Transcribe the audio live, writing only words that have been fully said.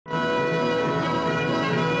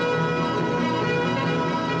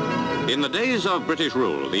In the days of British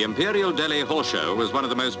rule, the Imperial Delhi Horse Show was one of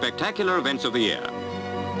the most spectacular events of the year.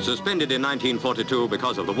 Suspended in 1942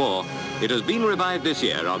 because of the war, it has been revived this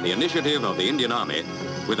year on the initiative of the Indian Army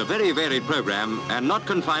with a very varied program and not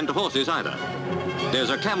confined to horses either. There's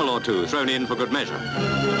a camel or two thrown in for good measure.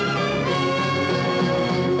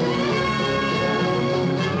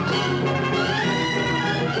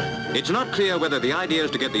 It's not clear whether the idea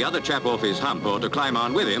is to get the other chap off his hump or to climb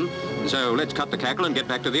on with him, so let's cut the cackle and get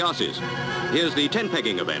back to the arses. Here's the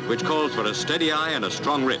tent-pegging event, which calls for a steady eye and a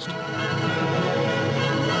strong wrist.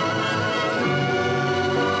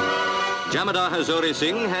 Jamadar Hazura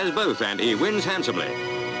Singh has both, and he wins handsomely.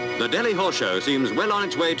 The Delhi Horse Show seems well on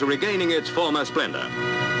its way to regaining its former splendor.